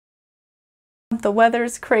the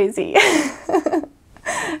weather's crazy.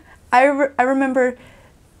 I remember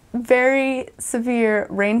very severe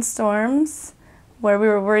rainstorms where we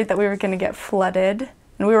were worried that we were going to get flooded,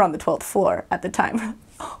 and we were on the 12th floor at the time.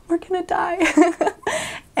 Oh, we're gonna die.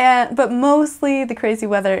 But mostly the crazy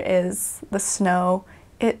weather is the snow.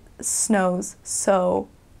 It snows so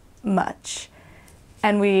much.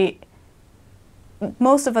 And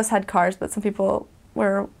most of us had cars, but some people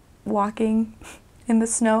were walking in the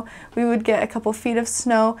snow. We would get a couple feet of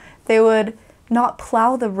snow. They would not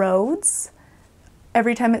plow the roads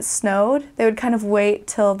every time it snowed. They would kind of wait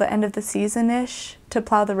till the end of the season-ish to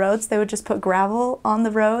plow the roads. They would just put gravel on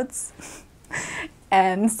the roads.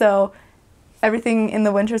 And so everything in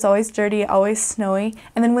the winter is always dirty, always snowy.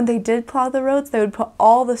 And then when they did plow the roads, they would put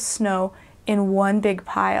all the snow in one big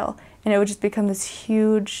pile, and it would just become this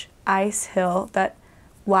huge ice hill that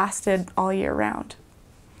lasted all year round.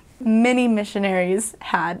 Many missionaries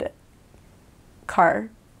had car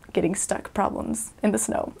getting stuck problems in the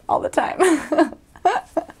snow all the time.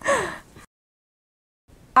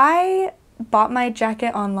 I bought my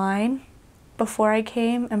jacket online before I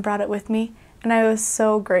came and brought it with me, and I was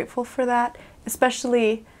so grateful for that,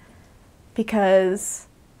 especially because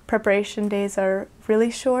preparation days are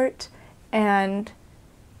really short and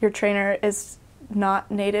your trainer is not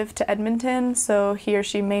native to Edmonton, so he or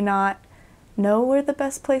she may not know where the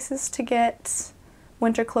best places to get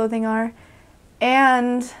winter clothing are,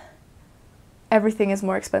 and everything is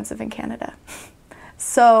more expensive in Canada.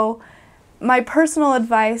 So my personal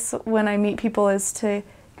advice when I meet people is to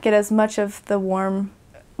get as much of the warm,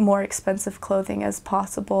 more expensive clothing as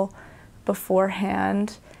possible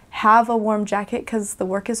beforehand. Have a warm jacket because the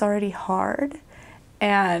work is already hard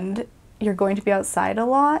and you're going to be outside a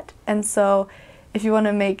lot. And so if you want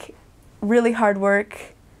to make really hard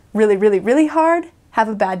work really, really, really hard, have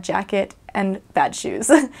a bad jacket and bad shoes.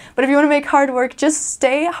 But if you want to make hard work just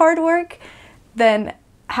stay hard work, then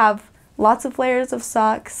have lots of layers of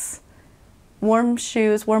socks, warm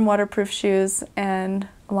shoes, warm waterproof shoes, and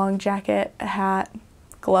a long jacket, a hat,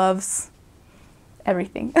 gloves,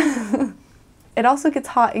 everything. It also gets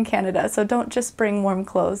hot in Canada, so don't just bring warm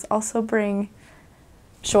clothes. Also bring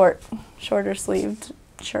shorter sleeved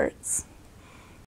shirts.